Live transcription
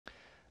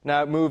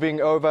Now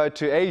moving over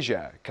to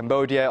Asia,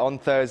 Cambodia on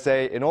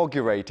Thursday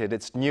inaugurated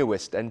its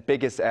newest and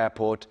biggest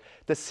airport,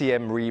 the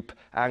Siem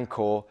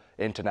Reap-Angkor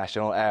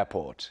International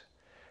Airport.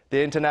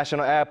 The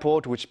international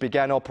airport, which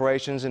began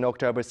operations on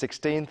October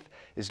 16th,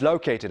 is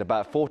located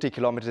about 40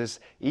 kilometers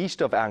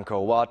east of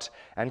Angkor Wat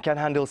and can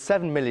handle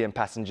 7 million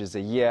passengers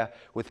a year,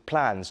 with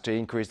plans to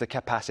increase the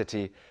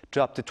capacity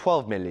to up to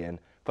 12 million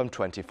from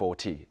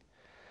 2040.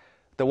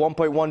 The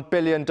 $1.1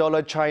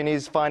 billion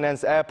Chinese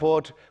financed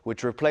airport,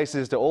 which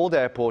replaces the old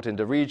airport in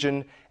the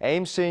region,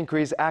 aims to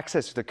increase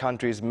access to the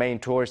country's main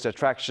tourist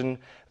attraction,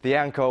 the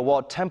Angkor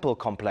Wat temple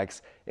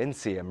complex in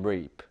Siem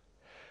Reap.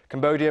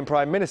 Cambodian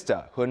Prime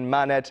Minister Hun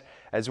Manet,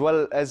 as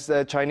well as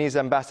the Chinese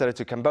ambassador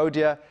to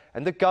Cambodia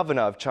and the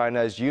governor of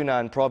China's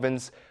Yunnan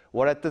province,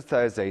 were at the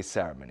Thursday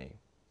ceremony.